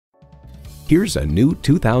Here's a new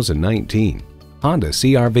 2019 Honda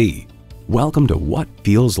CR-V. Welcome to what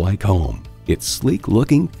feels like home. It's sleek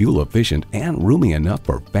looking, fuel efficient, and roomy enough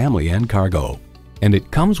for family and cargo. And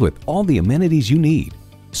it comes with all the amenities you need: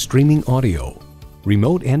 streaming audio,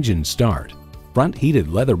 remote engine start, front heated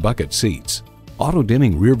leather bucket seats, auto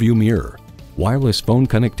dimming rear view mirror, wireless phone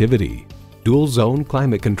connectivity, dual zone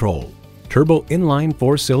climate control, turbo inline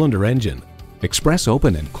 4-cylinder engine, express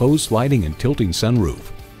open and closed sliding and tilting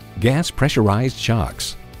sunroof, gas pressurized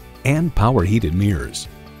shocks, and power heated mirrors.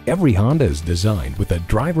 Every Honda is designed with the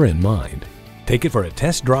driver in mind. Take it for a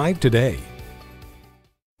test drive today.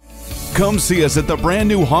 Come see us at the brand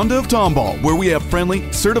new Honda of Tomball, where we have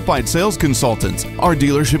friendly, certified sales consultants. Our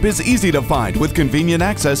dealership is easy to find with convenient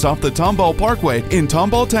access off the Tomball Parkway in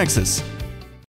Tomball, Texas.